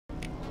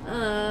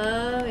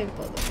Let me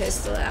pull the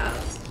pistol out.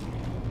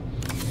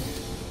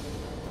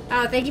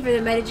 Oh, thank you for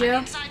the meta, Joe.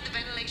 Inside the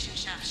ventilation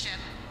shaft, Shep.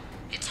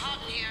 It's hot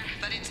in here,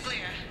 but it's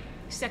clear.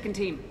 Second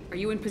team, are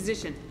you in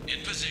position?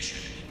 In position.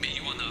 Meet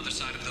you on the other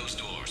side of those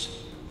doors.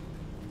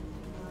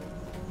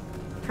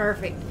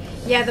 Perfect.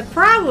 Yeah, the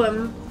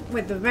problem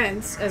with the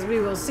vents, as we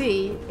will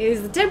see,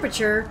 is the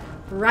temperature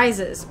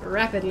rises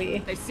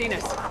rapidly. They've seen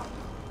us.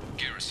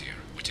 Garrus here.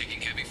 We're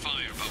taking heavy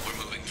fire, but we're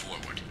moving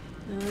forward.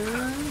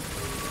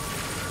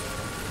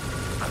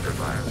 Under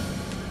fire.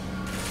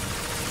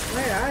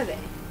 Where are they?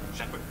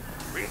 Shepard,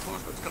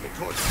 reinforcements coming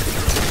towards us.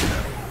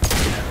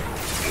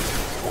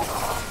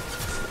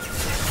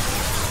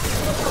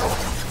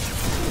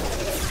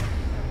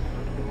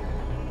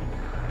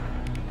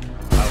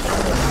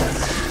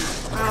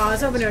 Oh, I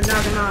was hoping it would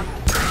knock him off.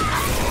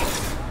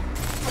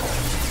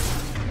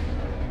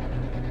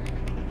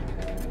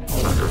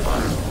 Under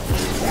fire.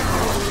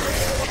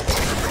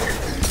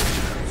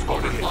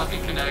 Spotted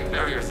blocking kinetic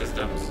barrier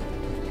systems.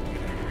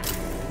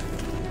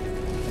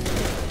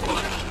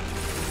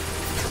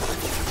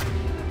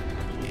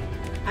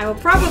 I will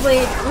probably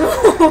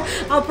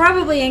I'll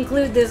probably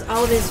include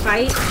all this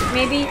fight,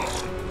 maybe.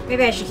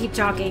 Maybe I should keep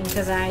talking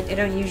because I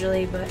don't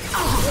usually, but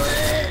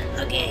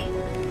okay.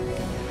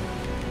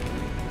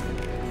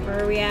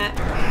 Where are we at?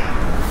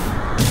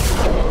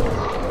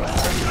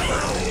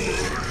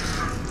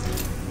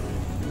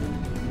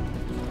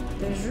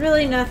 There's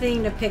really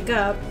nothing to pick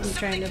up. I'm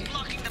trying to.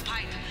 Blocking the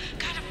pipe.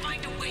 Gotta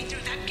find a way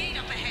through that gate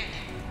up ahead.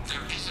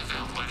 There is a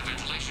valve by the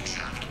ventilation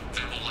shaft.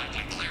 That will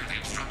likely clear the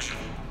obstruction.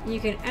 You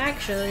can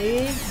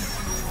actually.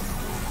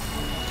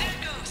 There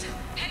it goes.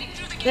 Heading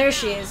through the gate. There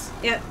she is.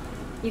 Yep.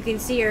 You can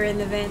see her in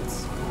the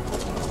vents.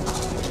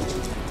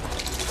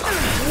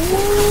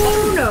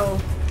 Oh no!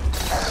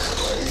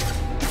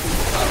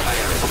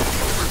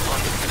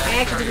 I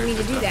actually didn't mean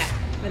to do that,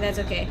 but that's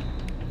okay.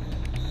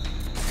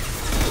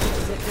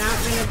 Is it not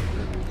gonna...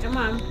 Come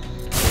on.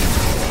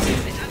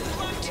 It's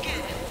unlocked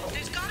again.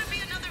 There's gotta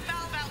be another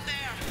valve out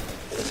there.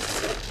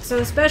 So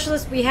the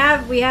specialist, we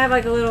have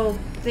like a little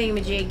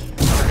thingamajig.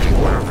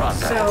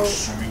 So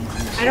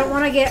I don't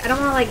want to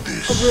like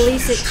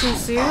release it too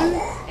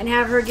soon and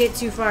have her get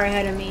too far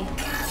ahead of me.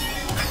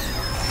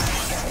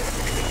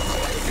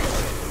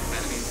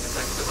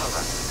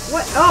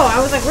 What? Oh, I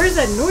was like, where's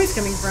that noise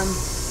coming from?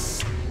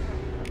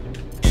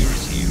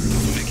 Garrus here.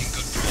 We're making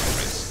good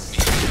progress.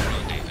 Meet you at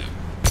rendezvous.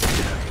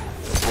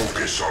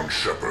 Focus on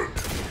Shepard.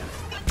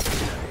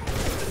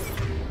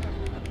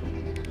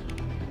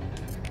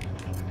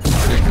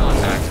 Target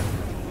contact.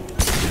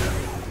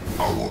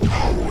 Our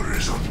power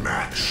is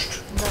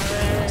unmatched.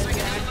 Looks like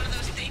another one of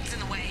those things in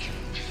the way.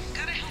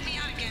 Gotta help me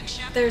out again,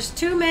 Shep. There's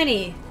too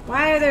many.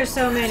 Why are there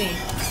so many?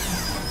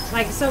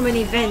 Like so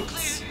many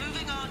vents. Clear.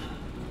 Moving on.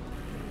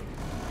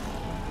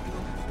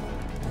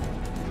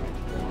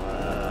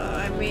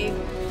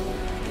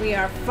 We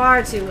are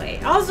far too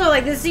late. Also,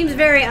 like, this seems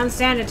very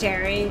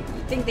unsanitary.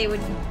 You'd think they would,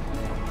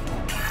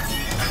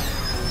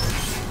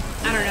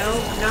 I don't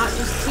know, not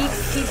just keep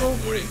people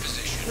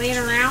laying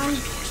around.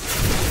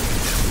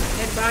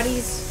 Dead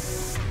bodies.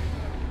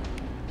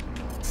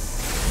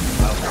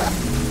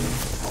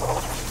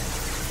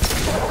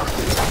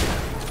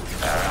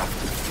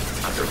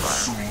 Under fire.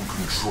 Assume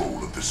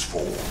control of this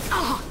form.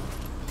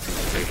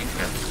 Taking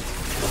hits.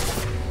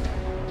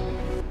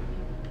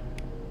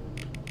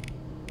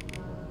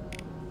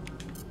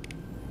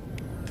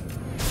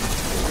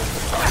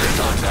 Target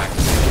contact.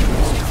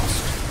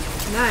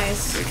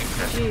 Nice.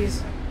 Jeez.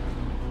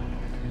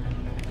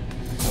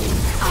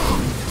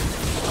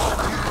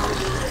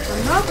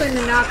 I'm hoping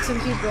to knock some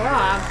people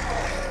off.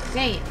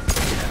 Dang it.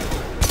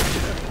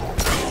 I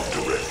will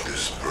direct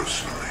this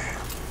personally.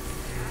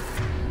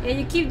 Yeah,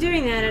 you keep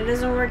doing that, it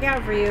doesn't work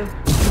out for you.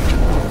 It's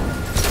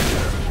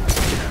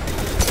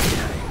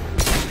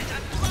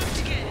unlocked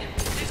again.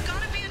 There's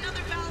gotta be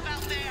another valve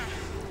out there.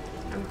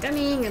 I'm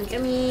coming, I'm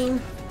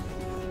coming.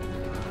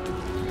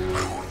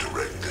 I will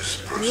direct this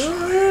personally.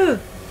 Woo!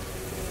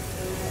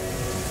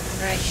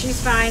 Alright,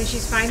 she's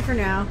fine for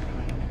now.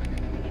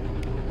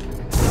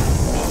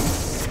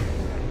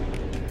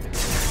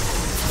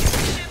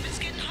 Shep, it's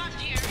getting hot in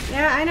here.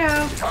 Yeah, I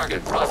know.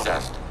 Target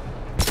processed.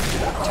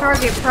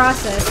 Target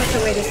process, that's a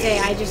way to say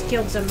I just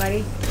killed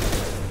somebody.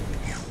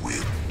 You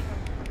will.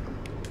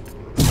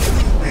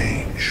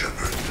 Pain,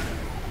 Shepard.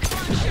 Come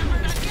on,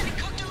 Shepard. I'm getting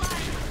cooked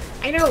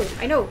alive.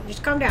 I know,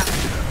 just calm down.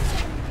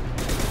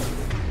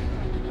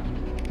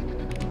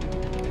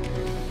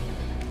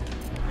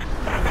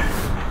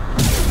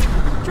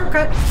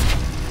 Shortcut.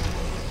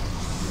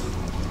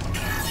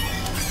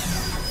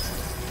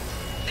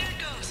 There it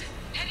goes.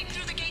 Heading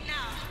through the gate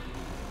now.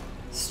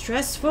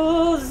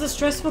 Stressful, this is a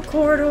stressful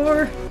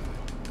corridor.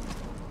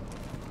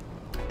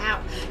 Ow.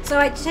 So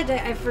I just had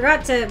to, I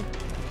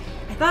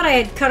thought I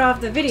had cut off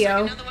the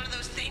video. Another one of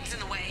those things in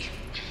the way.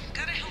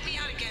 Gotta help me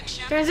out again,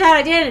 Shep. Turns out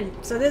I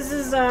didn't. So this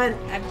is,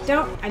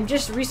 I'm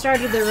just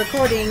restarted the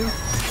recording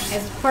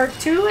as part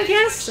 2, I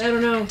guess? I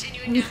don't know.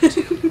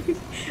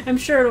 I'm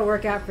sure it'll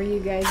work out for you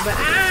guys, but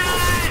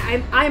I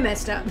I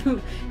messed up.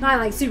 Not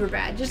like super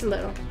bad, just a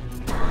little.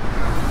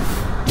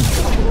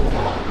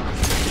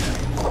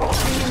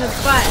 In the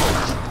butt.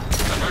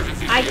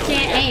 I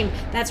can't aim.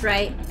 That's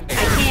right. I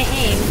can't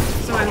aim,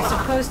 so I'm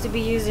supposed to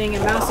be using a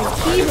mouse and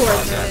keyboard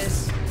for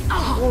this.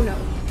 Oh no.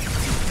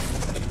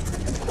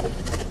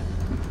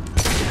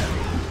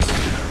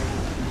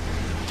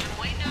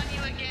 Waiting on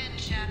you again,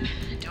 Shep.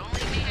 Don't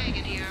leave me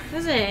hanging here.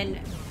 Listen.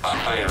 I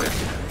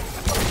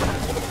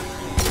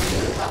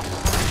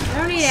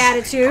don't need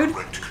attitude.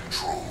 Direct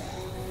control.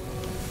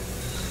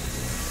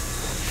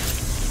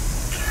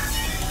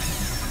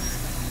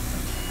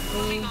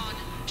 Moving on.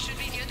 Should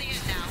be near the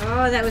end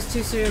now. Oh, that was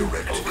too soon.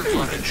 Direct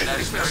intervention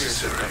is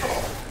necessary.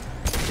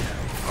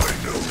 I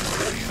know the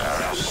feelings.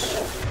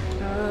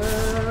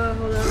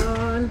 Hold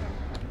on.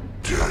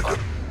 Dead.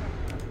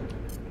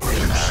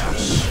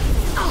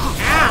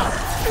 Ow!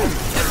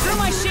 Through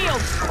my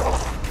shield!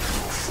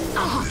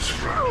 This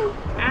round.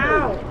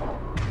 Ow!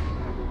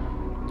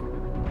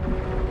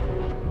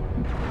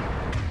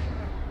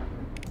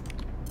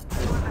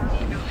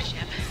 Go,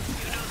 Shep.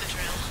 You know the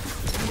drill.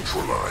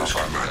 Neutralize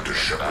Commander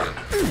Shepard.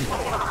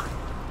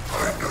 I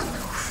know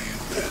you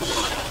feel this.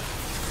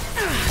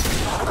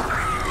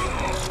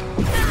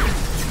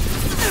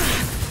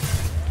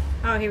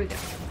 Oh, here we go.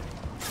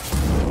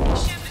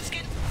 Shep is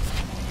getting...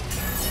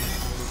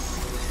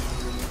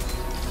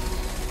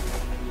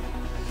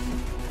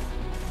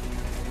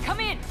 Come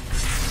in!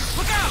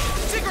 Look out!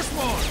 Seeker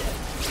Swarm!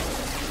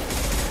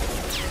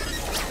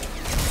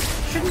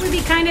 Shouldn't we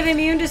be kind of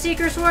immune to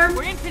Seeker Swarm?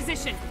 We're in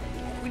position.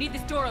 We need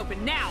this door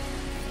open now.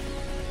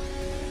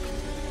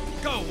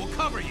 Go, we'll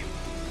cover you.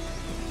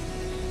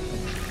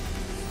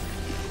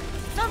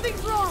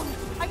 Something's wrong.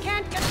 I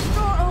can't get the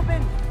door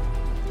open.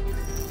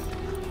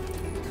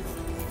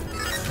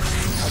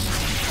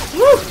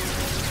 Woo!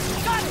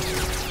 Got it.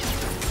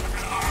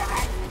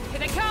 Here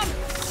they come.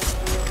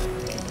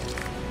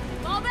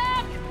 Fall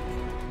back.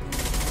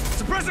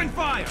 Suppressing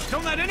fire!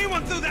 Don't let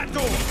anyone through that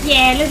door!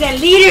 Yeah, look at that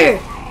leader!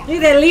 Look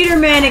at that leader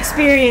man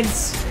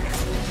experience.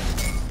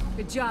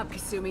 Good job,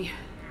 Kasumi.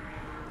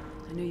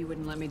 I knew you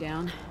wouldn't let me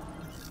down.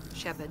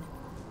 Shepard,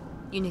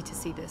 you need to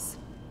see this.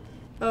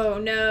 Oh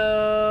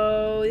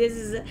no, this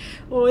is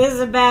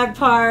a bad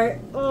part.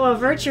 Oh,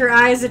 avert your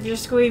eyes if you're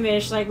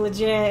squeamish, like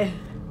legit.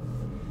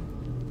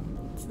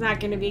 It's not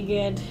gonna be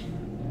good.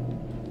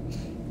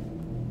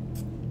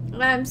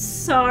 I'm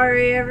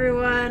sorry,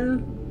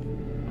 everyone.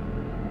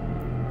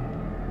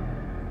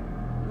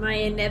 My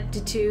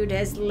ineptitude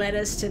has led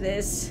us to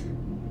this.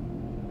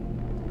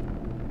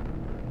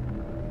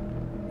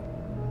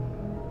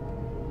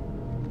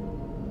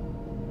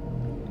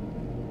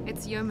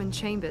 It's Yeoman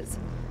Chambers.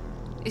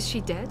 Is she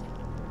dead?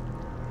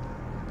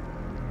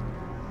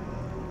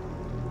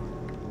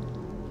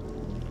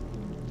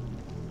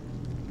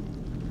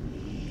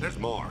 There's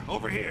more.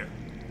 Over here.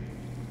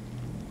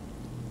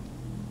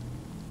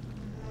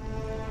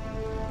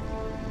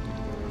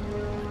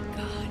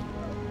 God.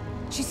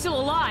 She's still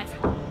alive.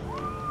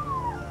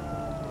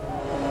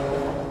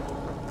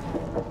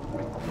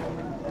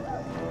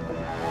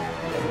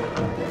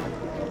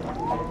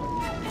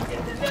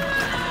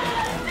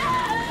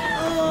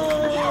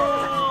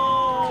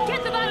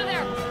 Get them out of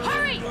there!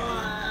 Hurry!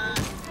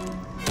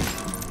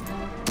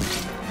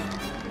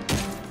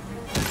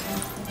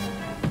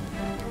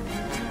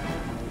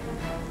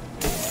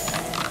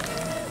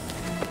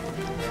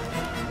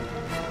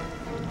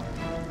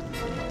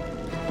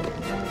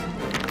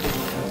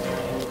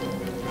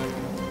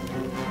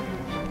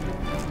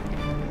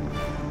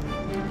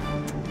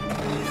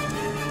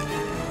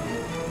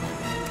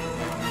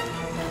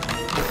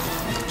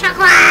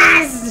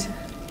 Chakras!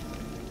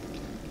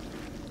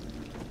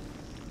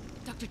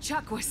 Dr.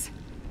 Chakwas,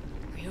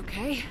 are you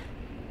okay?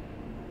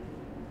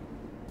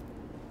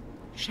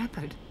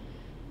 Shepard,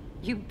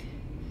 you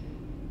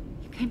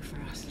came for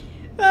us.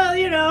 Well,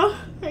 you know,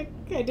 I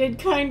did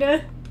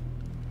kinda.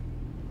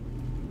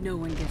 No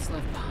one gets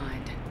left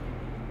behind.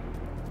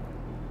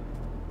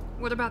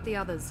 What about the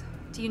others?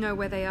 Do you know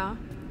where they are?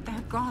 They're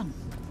gone.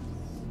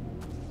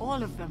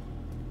 All of them.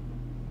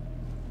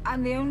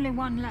 I'm the only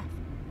one left.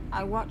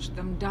 I watched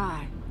them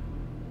die.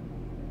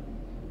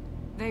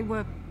 They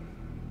were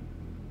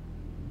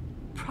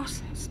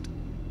processed.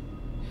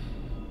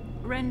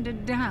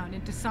 Rendered down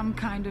into some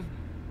kind of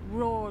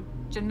raw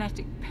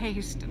genetic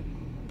paste and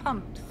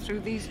pumped through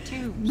these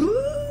tubes.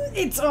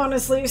 It's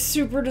honestly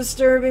super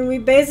disturbing. We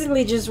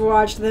basically just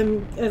watched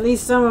them, at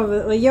least some of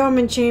it, like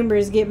Yeoman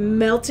Chambers get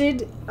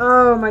melted.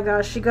 Oh my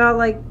gosh,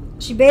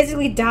 she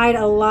basically died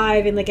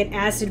alive in like an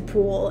acid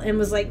pool and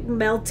was like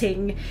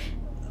melting.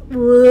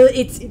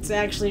 It's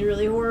actually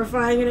really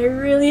horrifying and I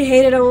really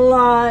hate it a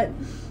lot.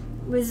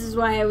 This is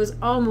why I was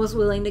almost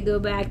willing to go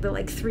back the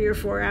like 3 or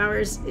 4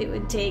 hours it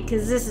would take,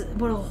 because this is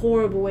what a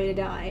horrible way to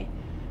die.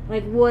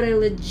 Like, what a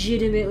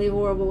legitimately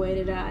horrible way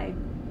to die.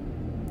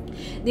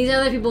 These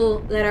other people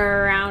that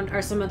are around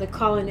are some of the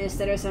colonists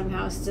that are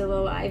somehow still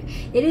alive.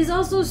 It is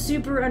also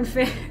super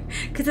unfair,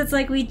 because it's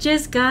like we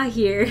just got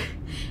here,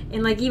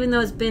 And, like, even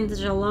though it's been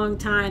such a long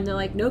time, they're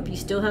like, nope, you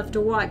still have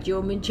to watch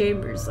Yeoman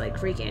Chambers, like,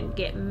 freaking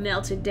get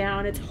melted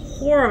down. It's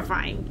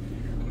horrifying.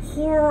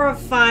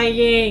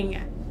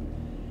 Horrifying.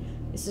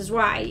 This is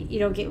why you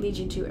don't get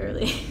Legion too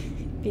early.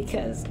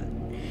 Because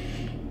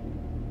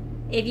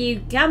if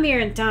you come here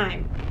in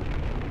time,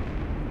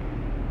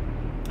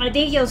 I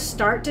think you'll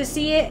start to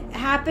see it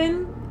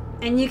happen.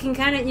 And you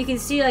can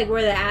see, like,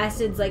 where the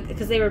acids, like,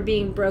 because they were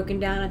being broken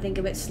down, I think,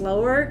 a bit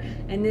slower.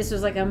 And this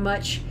was, like, a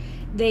much...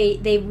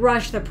 They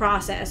rushed the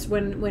process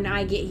when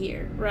I get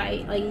here,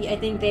 right? Like, I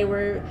think they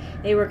were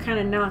kind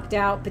of knocked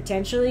out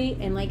potentially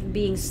and, like,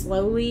 being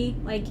slowly,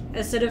 like,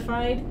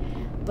 acidified,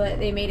 but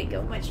they made it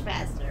go much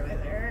faster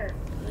with her.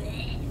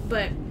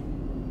 But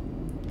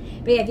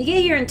yeah, if you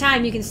get here in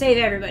time, you can save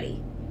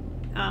everybody.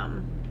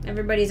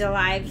 Everybody's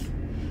alive.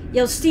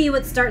 You'll see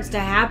what starts to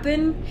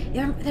happen.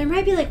 There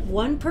might be, like,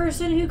 one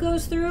person who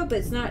goes through it, but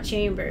it's not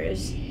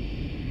Chambers.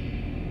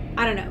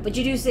 I don't know, but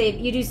you do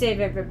save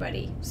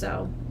everybody.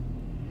 So,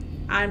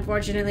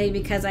 unfortunately,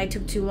 because I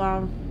took too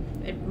long,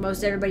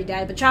 most everybody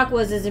died. But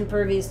Chakwas is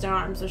impervious to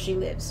harm, so she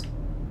lives.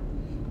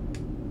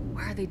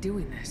 Why are they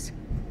doing this?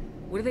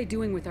 What are they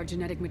doing with our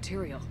genetic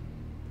material?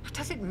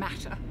 Does it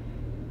matter?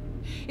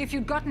 If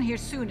you'd gotten here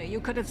sooner,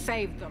 you could have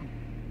saved them.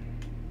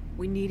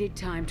 We needed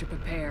time to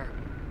prepare.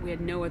 We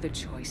had no other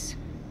choice.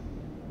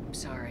 I'm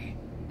sorry.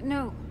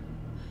 No.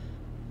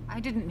 I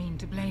didn't mean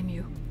to blame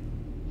you.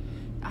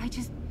 I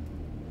just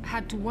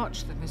had to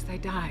watch them as they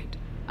died.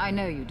 I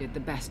know you did the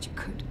best you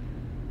could.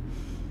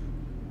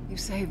 You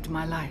saved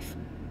my life.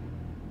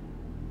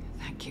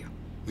 Thank you.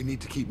 We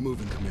need to keep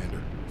moving,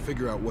 Commander.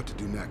 Figure out what to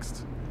do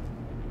next.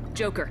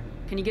 Joker,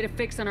 can you get a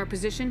fix on our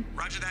position?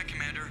 Roger that,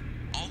 Commander.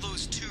 All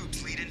those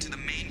tubes lead into the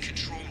main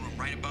control room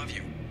right above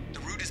you. The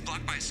route is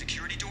blocked by a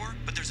security door,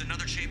 but there's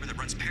another chamber that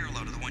runs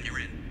parallel to the one you're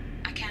in.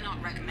 I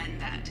cannot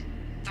recommend that.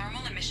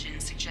 Thermal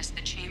emissions suggest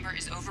the chamber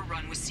is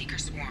overrun with seeker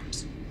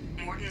swarms.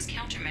 Morden's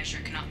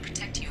countermeasure cannot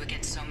protect you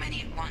against so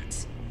many at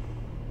once.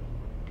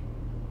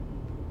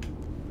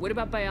 What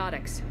about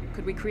biotics?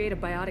 Could we create a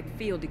biotic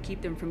field to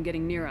keep them from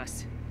getting near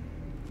us?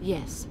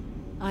 Yes,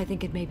 I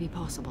think it may be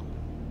possible.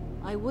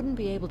 I wouldn't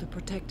be able to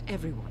protect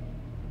everyone,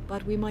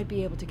 but we might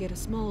be able to get a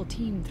small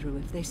team through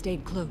if they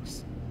stayed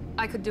close.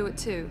 I could do it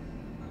too.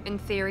 In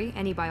theory,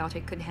 any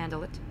biotic could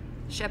handle it.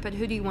 Shepard,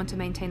 who do you want to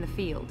maintain the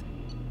field?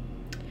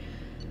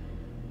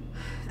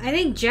 I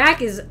think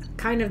Jack is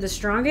kind of the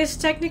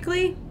strongest,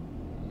 technically.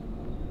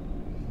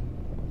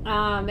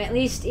 At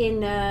least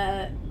in,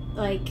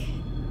 like,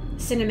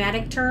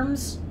 cinematic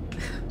terms.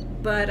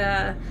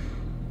 But,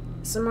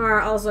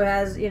 Samara also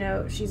has, you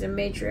know, she's a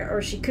matriarch,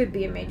 or she could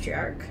be a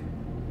matriarch.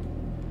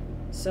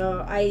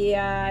 So,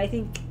 I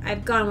think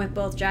I've gone with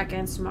both Jack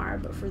and Samara,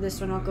 but for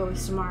this one I'll go with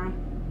Samara.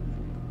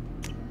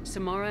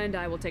 Samara and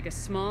I will take a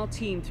small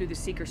team through the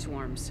seeker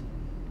swarms.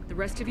 The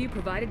rest of you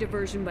provide a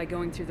diversion by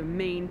going through the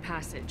main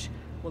passage.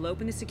 We'll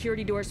open the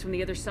security doors from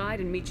the other side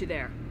and meet you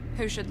there.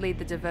 Who should lead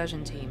the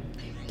diversion team?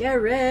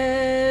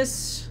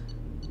 Garrus!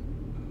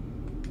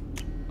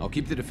 I'll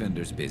keep the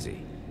defenders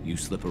busy. You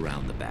slip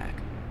around the back.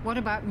 What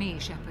about me,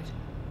 Shepard?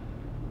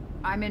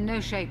 I'm in no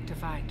shape to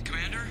fight.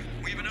 Commander,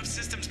 we have enough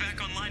systems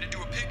back online to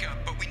do a pickup,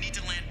 but we need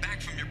to land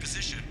back from your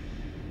position.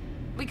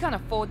 We can't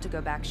afford to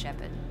go back,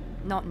 Shepard.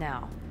 Not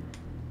now.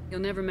 You'll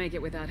never make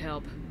it without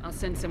help. I'll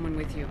send someone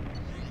with you.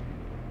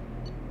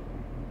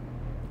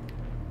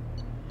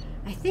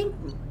 I think...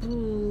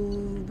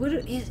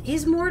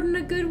 is Morden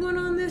a good one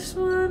on this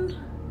one?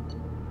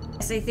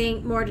 Yes, I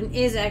think Morden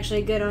is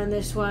actually good on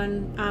this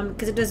one.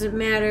 Because it doesn't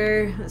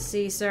matter. Let's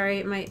see, sorry,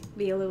 it might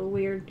be a little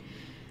weird.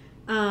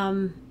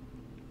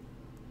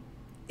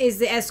 Is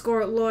the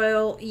escort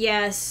loyal?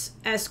 Yes.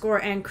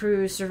 Escort and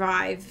crew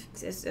survive.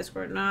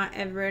 Escort not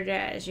ever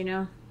does, you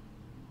know?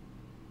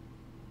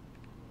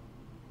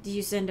 Do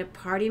you send a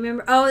party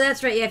member? Oh,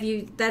 that's right. Yeah, if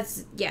you...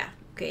 That's... Yeah.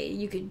 Okay,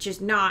 you could just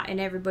not and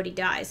everybody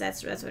dies.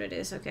 That's what it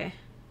is. Okay.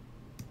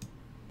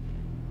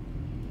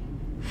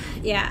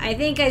 Yeah, I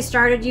think I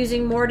started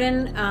using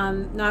Morden,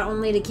 not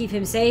only to keep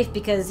him safe,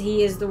 because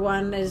he is the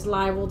one that is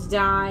liable to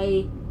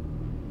die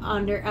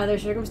under other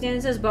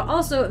circumstances, but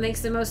also it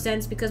makes the most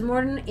sense because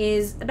Morden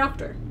is a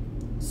doctor.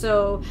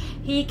 So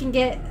he can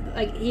get,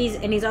 like,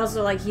 he's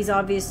also, like, he's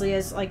obviously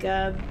as, like,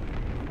 a...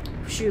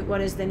 Shoot,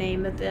 what is the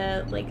name of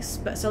the, like,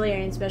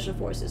 Solarian Special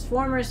Forces?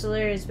 Former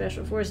Solarian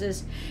Special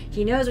Forces.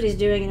 He knows what he's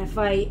doing in a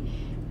fight,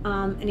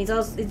 and he's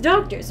a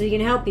doctor, so he can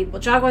help people.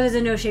 Chakwas is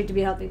in no shape to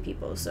be helping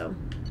people, so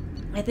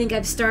I think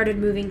I've started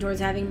moving towards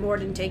having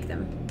Morden take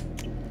them.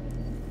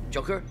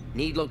 Joker,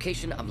 need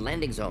location of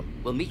landing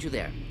zone. We'll meet you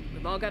there.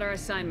 We've all got our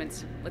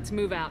assignments. Let's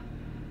move out.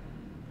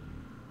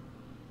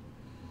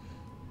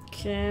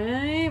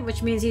 Okay,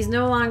 which means he's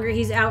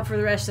out for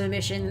the rest of the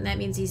mission, and that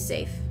means he's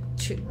safe,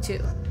 too.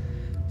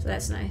 So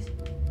that's nice.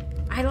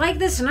 I like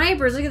the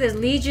snipers. Look at this.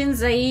 Legion,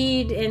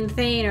 Zaid, and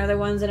Thane are the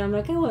ones that I'm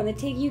like, I want to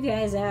take you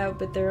guys out,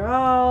 but they're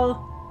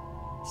all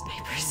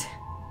snipers.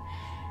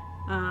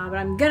 But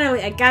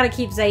I gotta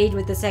keep Zaid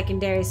with the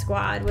secondary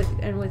squad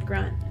with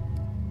Grunt.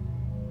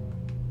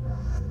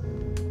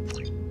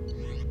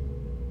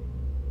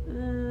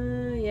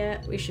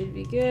 we should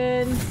be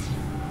good.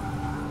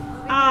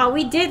 Oh,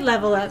 we did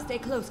level up. Stay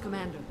close,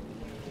 Commander.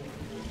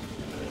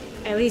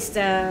 At least,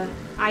 I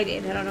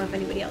did. I don't know if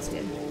anybody else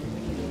did.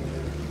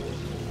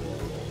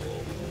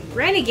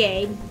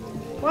 Renegade?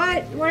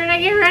 What? What did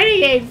I get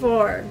Renegade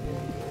for?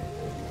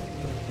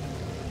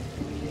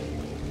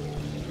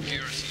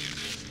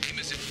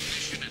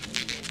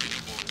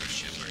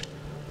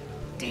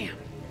 Damn.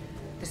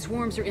 The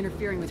swarms are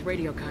interfering with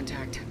radio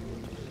contact.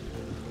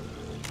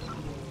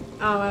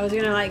 Oh, I was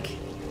gonna like...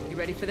 You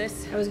ready for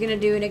this? I was gonna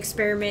do an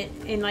experiment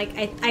and like,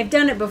 I've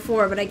done it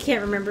before, but I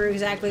can't remember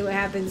exactly what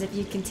happens if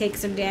you can take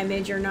some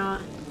damage or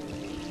not.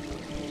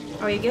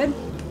 Are you good?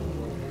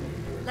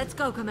 Let's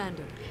go,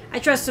 Commander. I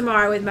trust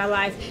Samara with my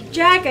life.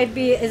 Jack,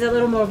 is a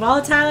little more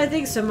volatile, I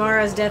think.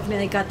 Samara's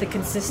definitely got the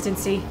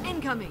consistency.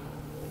 Incoming.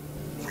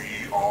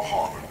 We are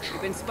Harbinger.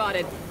 You've been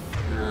spotted.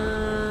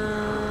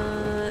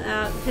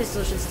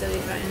 Pistol should still be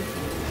fine.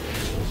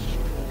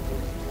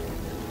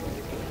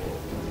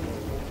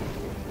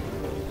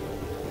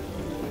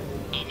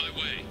 On my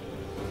way.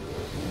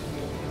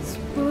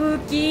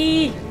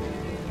 Spooky.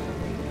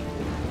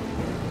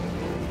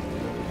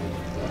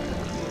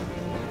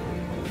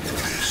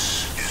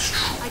 This is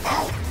true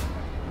power.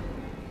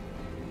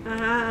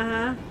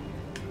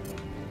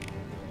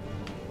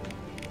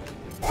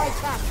 Fight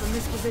back from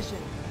this position.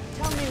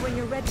 Tell me when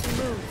you're ready to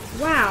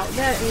move. Wow,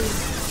 that is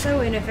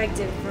so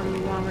ineffective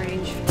from long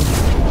range.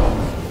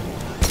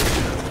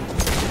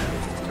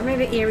 Or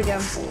maybe, here we go.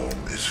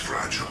 Form is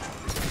fragile.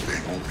 They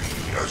will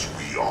be as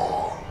we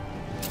are.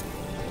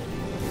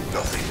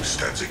 Nothing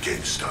stands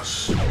against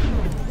us.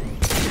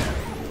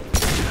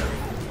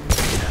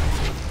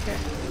 Okay.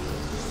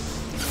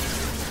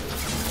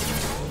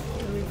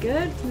 Are we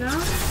good? No?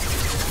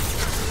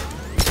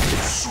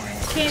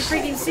 Can't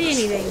freaking see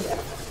anything.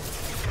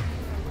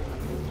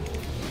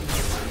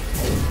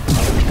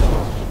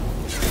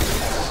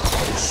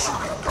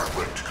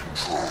 Direct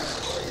control.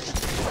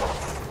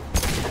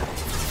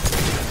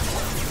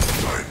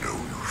 I know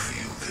you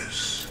feel this.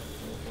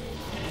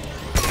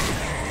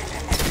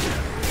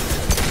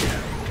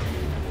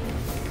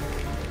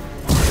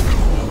 I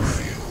know you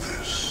feel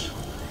this.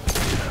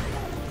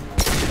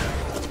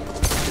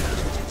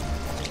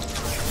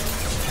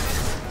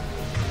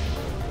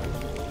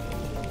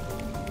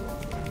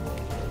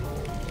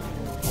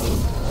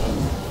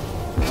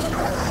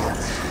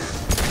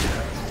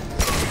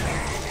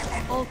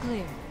 All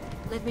clear.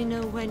 Let me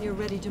know when you're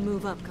ready to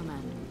move up,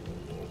 Commander.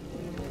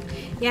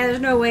 Yeah,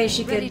 there's no way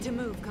she could... Ready to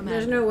move, Commander.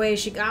 There's no way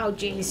she... Oh,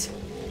 jeez.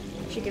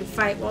 She could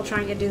fight while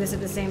trying to do this at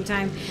the same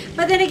time.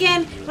 But then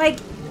again, like...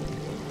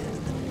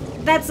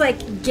 That's,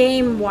 like,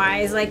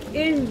 game-wise. Like,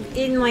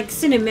 in like,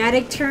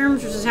 cinematic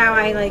terms, which is how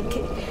I, like,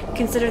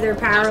 consider their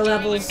power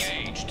levels.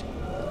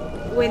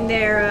 When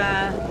they're,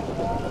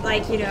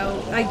 like, you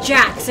know... Like,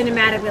 Jack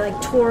cinematically,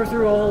 like, tore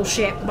through a whole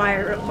ship by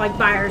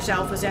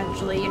herself,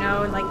 essentially, you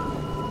know? And, like...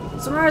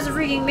 Samara's a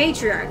freaking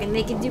matriarch, and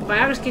they can do...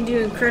 Biotics can do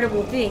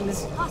incredible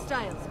things.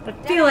 Hostiles. I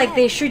feel like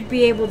they should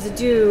be able to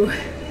do...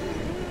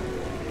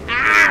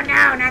 Ah,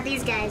 no, not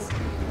these guys.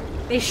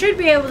 They should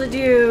be able to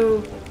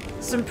do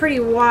some pretty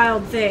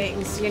wild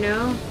things, you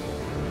know?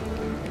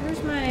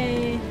 Where's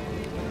my...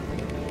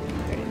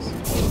 There it is.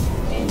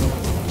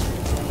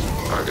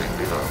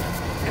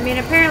 I mean,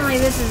 apparently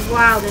this is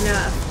wild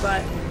enough,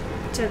 but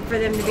for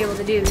them to be able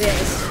to do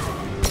this.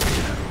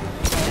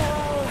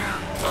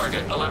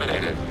 Target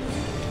eliminated.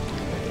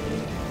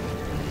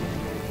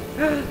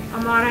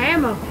 I'm out of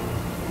ammo.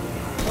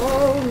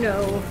 Oh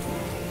no.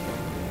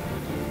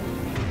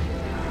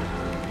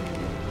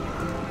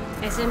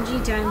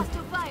 SMG time.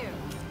 Hostile fire.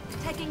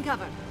 Taking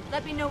cover.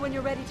 Let me know when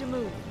you're ready to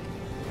move.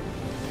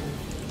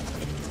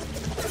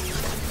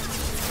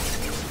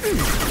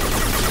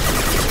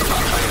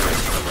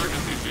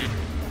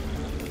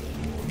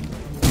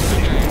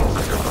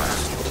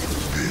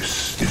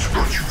 This is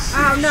what you feel.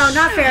 Oh no,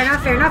 not fair,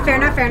 not fair, not fair,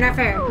 not fair, not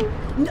fair.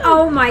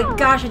 Oh my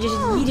gosh, I just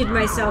yeeted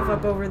myself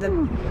up over the...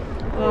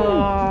 Oh.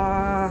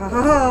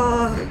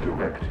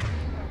 Intervention.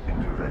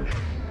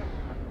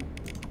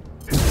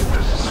 It's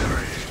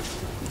necessary.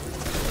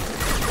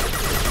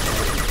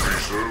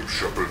 Preserve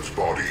Shepard's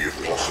body if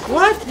possible.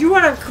 What? You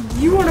wanna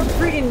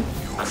freaking...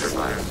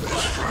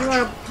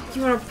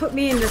 You wanna put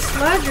me in the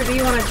sludge, or do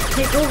you wanna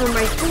take over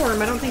my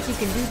form? I don't think you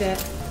can do that.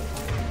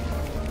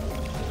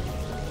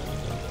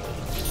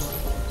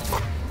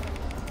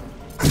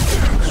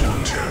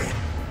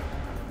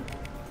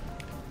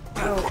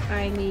 Oh,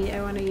 I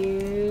wanna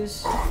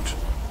use... Uh-oh.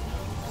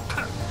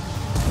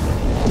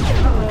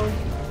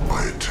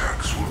 My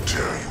attacks will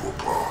tear you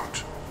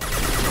apart.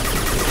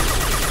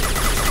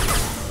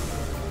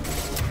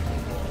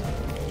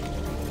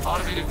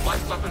 Automated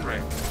flight weapon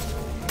ring.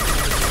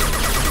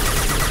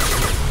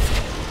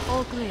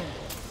 All clear.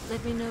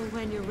 Let me know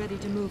when you're ready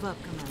to move up,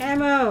 Commander.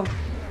 Ammo!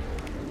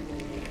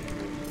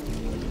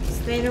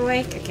 Staying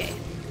awake? Okay.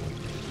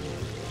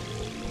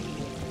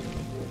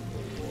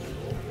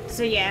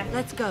 So yeah.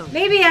 Let's go.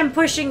 Maybe I'm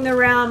pushing the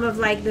realm of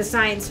like the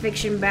science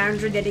fiction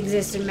boundary that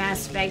exists in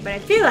Mass Effect, but I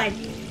feel like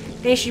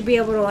they should be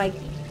able to like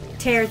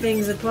tear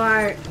things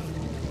apart.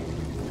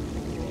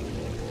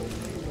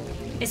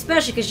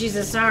 Especially because she's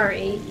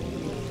Asari.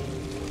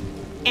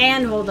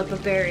 And hold up a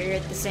barrier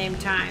at the same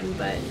time,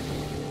 but...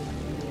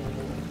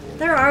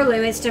 There are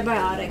limits to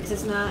biotics.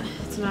 It's not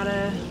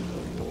a...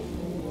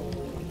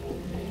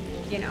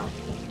 You know...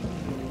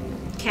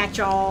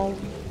 catch-all.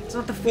 It's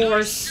not the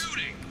Force.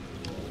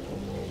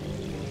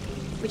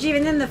 Which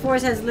even then the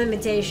Force has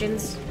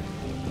limitations.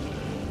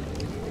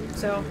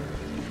 So...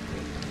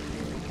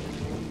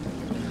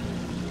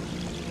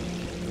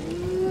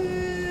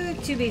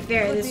 to be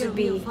fair, this would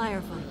be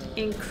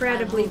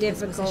incredibly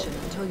difficult.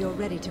 Until you're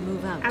ready to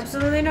move out.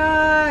 Absolutely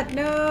not!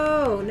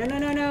 No! No, no,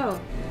 no, no!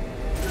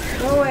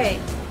 Go away!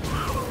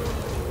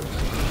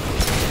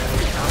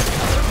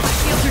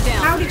 Shields are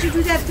down. How did you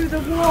do that through the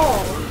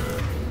wall?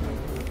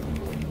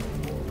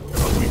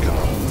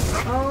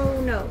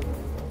 Oh no.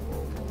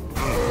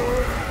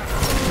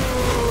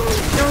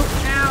 Don't,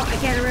 ow, I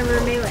can't remember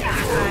melee. I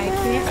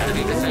can't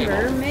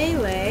remember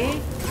melee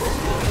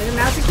with a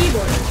mouse and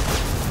keyboard.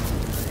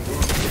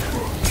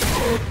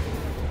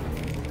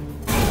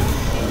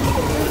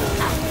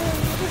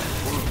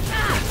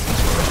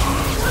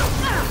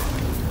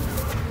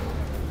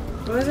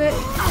 What was it?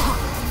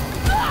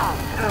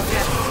 Oh,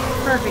 yeah.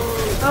 Perfect.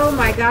 Oh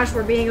my gosh,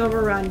 we're being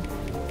overrun.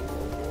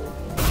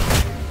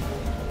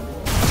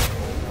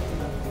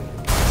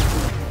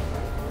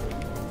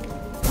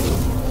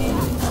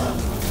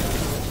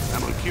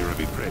 Amalkira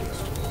be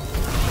praised.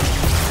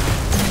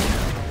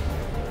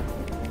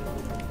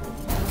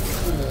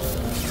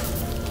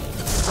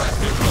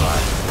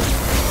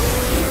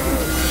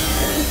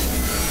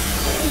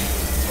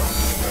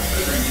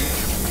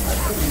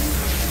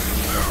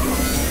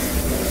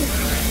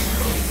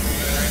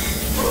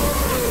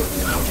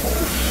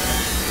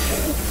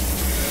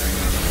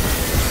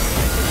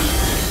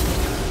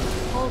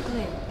 All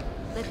clear.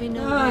 Let me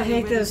know. Oh, I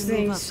hate those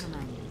things.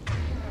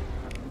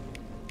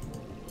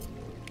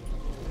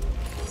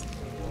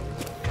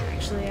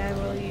 Actually, I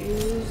will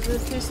use the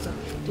pistol.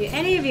 Do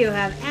any of you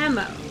have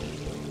ammo?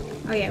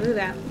 Oh yeah, move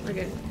out. We're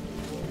good.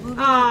 Oh,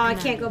 I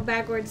can't go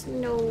backwards.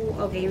 No.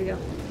 Okay, here we go.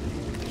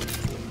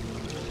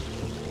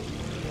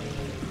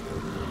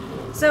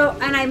 So,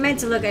 and I meant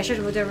to look, I should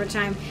have looked over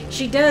time.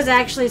 She does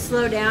actually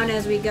slow down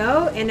as we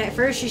go, and at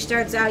first she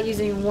starts out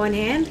using one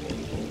hand,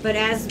 but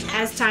as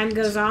time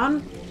goes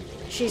on,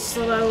 she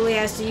slowly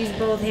has to use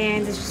both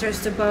hands and she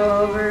starts to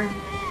bow over.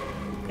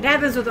 It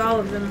happens with all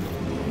of them.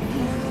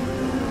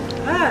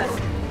 Ah!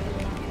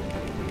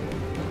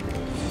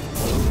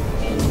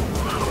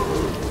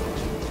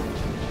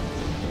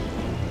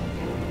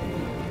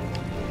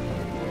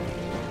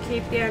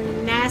 Keep your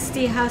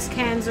nasty husk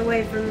hands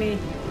away from me.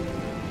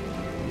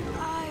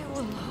 I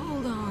will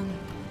hold on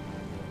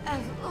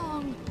as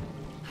long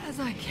as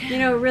I can. You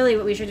know, really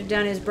what we should have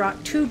done is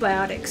brought 2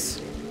 biotics.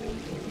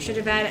 We should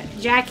have had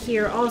Jack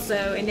here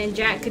also, and then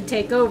Jack could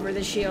take over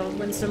the shield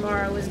when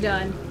Samara was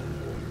done.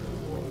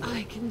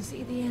 I can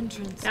see the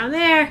entrance. Down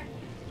there!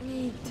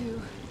 Need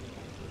to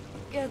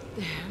get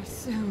there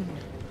soon.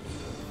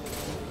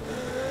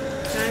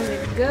 Time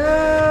to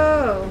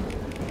go!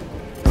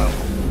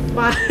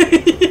 Bye!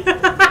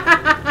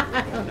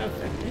 I don't know.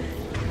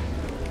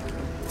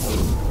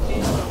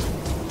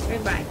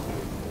 Goodbye.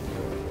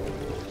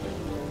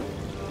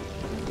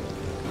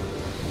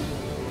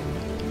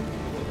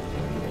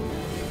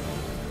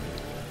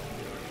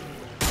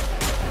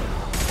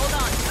 Hold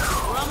on.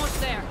 We're almost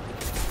there.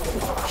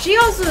 She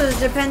also is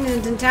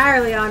dependent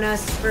entirely on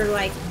us for,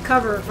 like,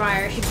 cover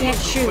fire. She can't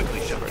shoot.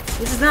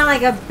 This is not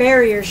like a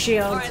barrier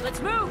shield. Alright, let's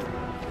move!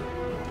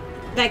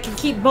 That can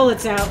keep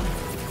bullets out.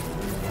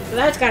 So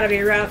that's gotta be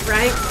rough,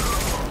 right?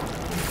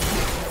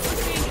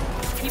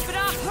 Keep it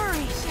up!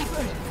 Hurry,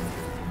 Shepard!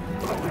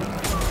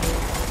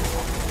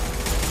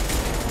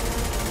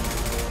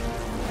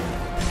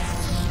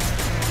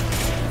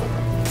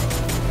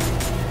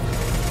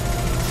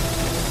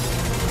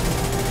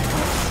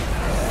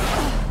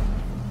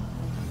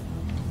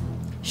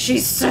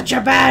 She's such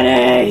a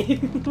baddie!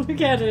 Look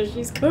at her,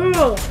 she's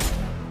cool!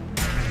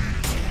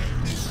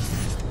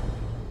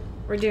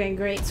 We're doing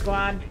great,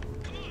 squad.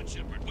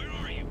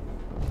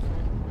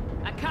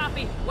 A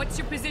copy. What's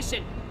your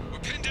position? We're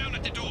pinned down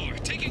at the door,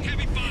 taking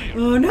heavy fire.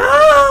 Oh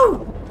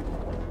no!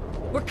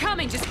 We're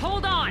coming. Just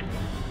hold on.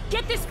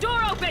 Get this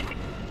door open.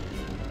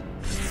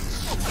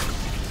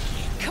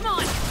 Come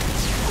on.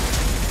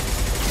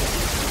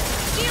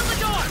 Seal the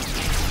door.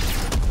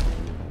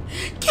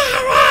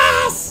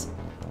 Karis!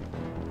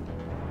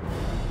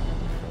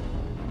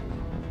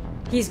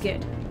 He's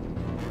good.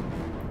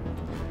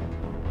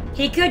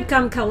 He could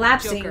come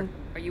collapsing Joker,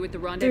 are you at the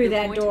rendezvous through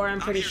that point? door, I'm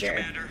pretty here, sure.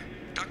 Commander.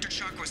 Dr.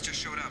 Chakwas just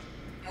showed up.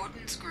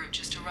 Morton's group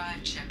just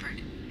arrived,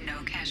 Shepard.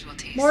 No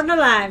casualties. More than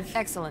alive.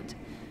 Excellent.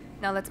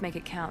 Now let's make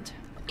it count.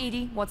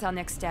 Edie, what's our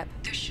next step?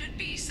 There should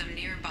be some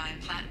nearby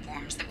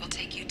platforms that will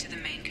take you to the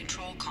main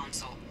control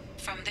console.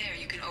 From there,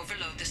 you can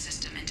overload the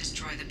system and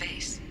destroy the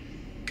base.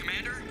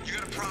 Commander, you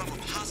got a problem.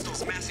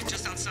 Hostiles massing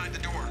just outside the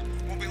door.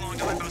 Won't be long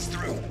till I bust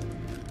through.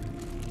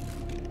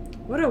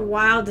 What a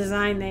wild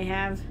design they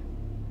have.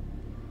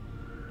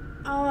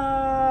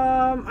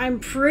 I'm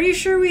pretty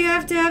sure we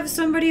have to have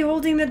somebody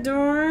holding the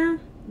door.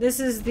 this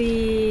is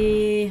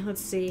the...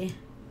 Let's see.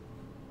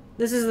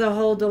 This is the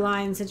hold the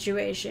line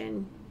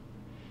situation.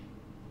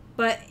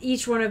 But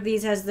each one of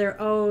these has their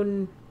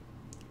own...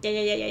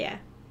 Yeah.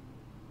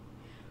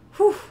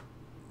 Whew.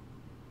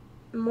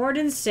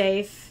 Morden's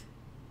safe.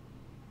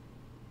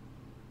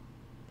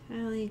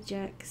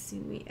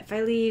 If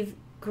I leave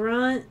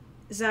Grunt,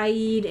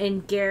 Zaid,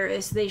 and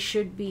Garrus, they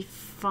should be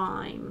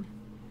fine.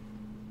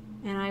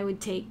 And I would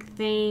take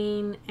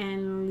Thane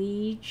and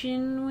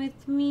Legion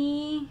with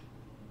me.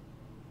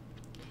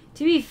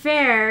 To be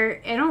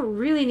fair, I don't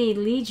really need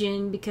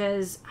Legion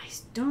because I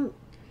don't...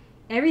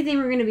 Everything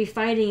we're going to be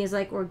fighting is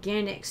like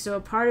organic, so a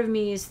part of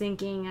me is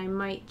thinking I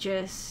might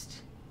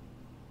just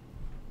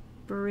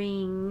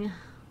bring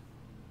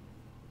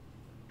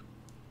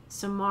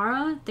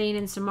Samara, Thane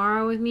and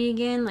Samara with me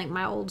again, like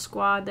my old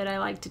squad that I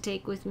like to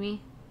take with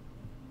me.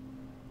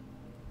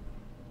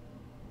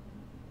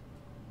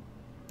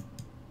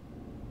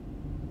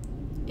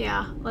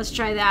 Yeah, let's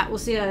try that. We'll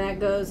see how that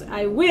goes.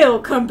 I will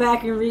come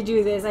back and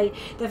redo this.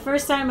 The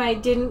first time I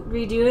didn't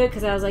redo it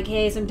because I was like,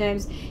 hey,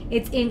 sometimes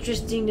it's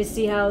interesting to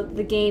see how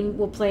the game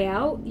will play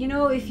out. You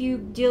know, if you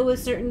deal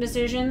with certain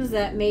decisions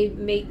that may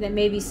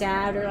be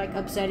sad or like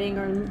upsetting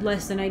or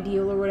less than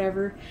ideal or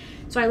whatever.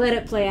 So I let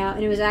it play out,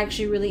 and it was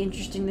actually really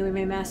interesting the way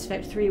my Mass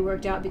Effect 3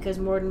 worked out because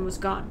Morden was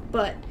gone.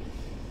 But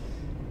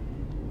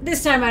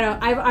this time I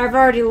don't. I've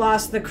already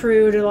lost the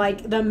crew to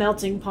like the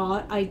melting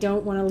pot. I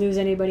don't want to lose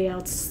anybody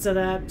else to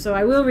that. So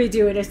I will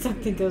redo it if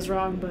something goes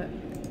wrong, but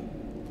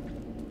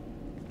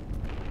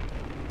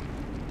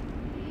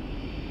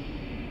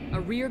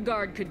a rear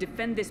guard could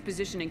defend this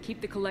position and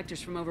keep the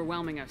collectors from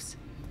overwhelming us.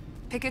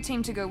 Pick a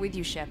team to go with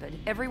you, Shepard.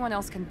 Everyone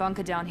else can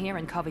bunker down here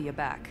and cover your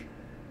back.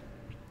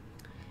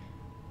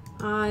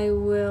 I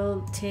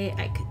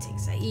could take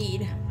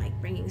Zaid. Like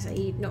bringing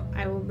Zaid. No,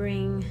 I will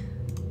bring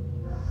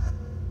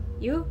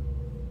you,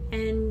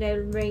 and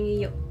I'll bring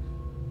you.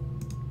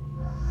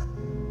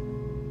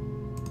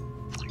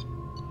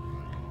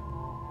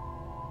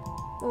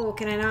 Oh,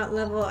 can I not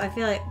level? I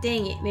feel like,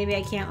 dang it, maybe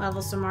I can't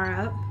level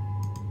Samara up.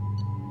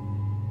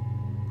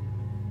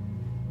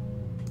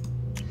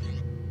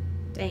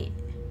 Dang it.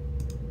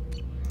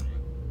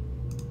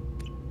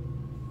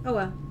 Oh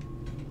well.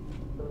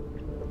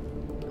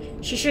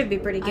 She should be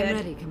pretty good. I'm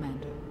ready,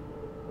 Commander.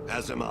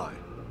 As am I.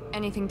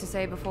 Anything to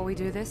say before we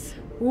do this?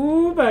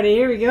 Ooh, buddy,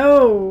 here we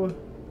go.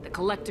 The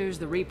Collectors,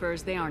 the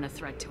Reapers, they aren't a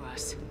threat to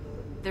us.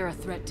 They're a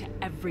threat to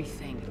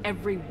everything,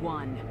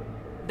 everyone.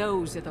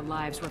 Those are the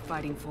lives we're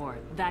fighting for.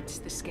 That's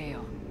the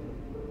scale.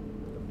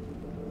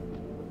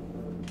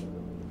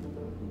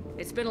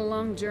 It's been a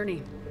long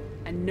journey,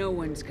 and no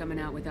one's coming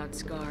out without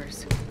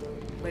scars.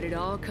 But it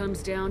all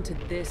comes down to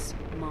this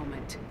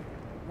moment.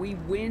 We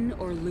win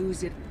or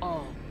lose it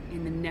all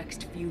in the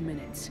next few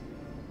minutes.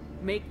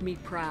 Make me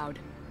proud.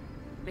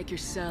 Make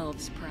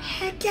yourselves proud.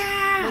 Heck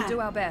yeah! We'll do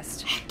our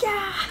best. Heck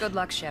yeah! Good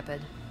luck,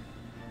 Shepard.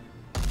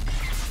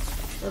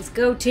 Let's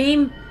go,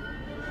 team.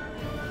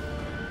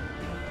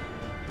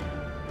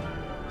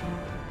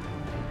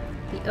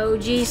 The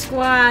OG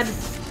squad.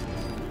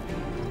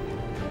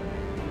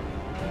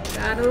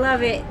 Gotta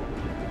love it.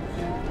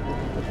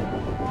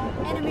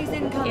 Enemies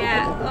incoming.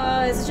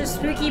 Yeah, it's just a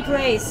spooky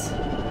place.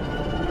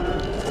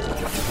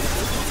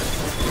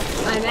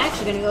 I'm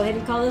actually gonna go ahead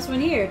and call this one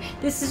here.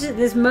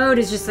 This mode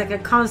is just like a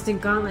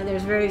constant gauntlet.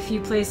 There's very few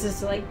places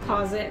to like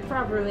pause it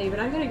properly, but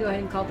I'm gonna go ahead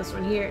and call this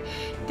one here.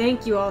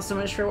 Thank you all so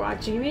much for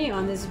watching me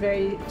on this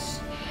very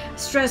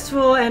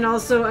stressful and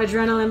also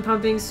adrenaline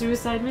pumping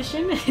suicide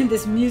mission.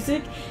 This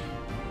music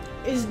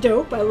is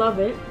dope. I love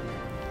it.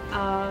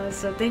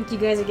 So thank you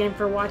guys again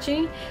for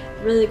watching.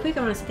 Really quick,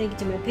 I want to say thank you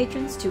to my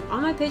patrons, to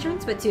all my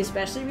patrons, but to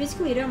especially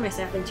Riscalito, my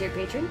 7th tier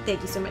patron.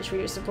 Thank you so much for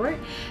your support.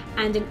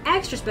 And an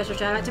extra special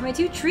shout out to my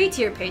 2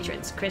 3-tier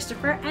patrons,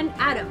 Christopher and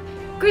Adam.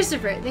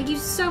 Christopher, thank you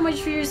so much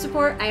for your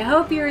support. I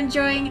hope you're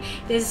enjoying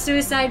this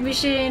suicide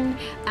mission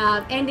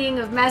ending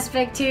of Mass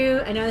Effect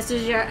 2. I know this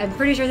is I'm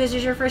pretty sure this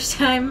is your first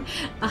time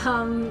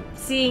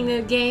seeing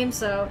the game,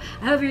 so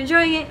I hope you're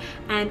enjoying it.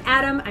 And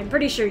Adam, I'm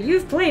pretty sure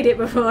you've played it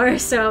before,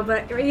 so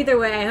but either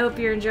way, I hope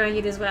you're enjoying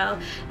it as well.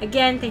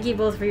 Again, thank you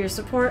both for your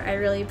support. I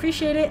really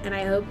appreciate it, and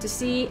I hope to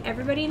see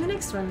everybody in the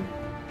next one.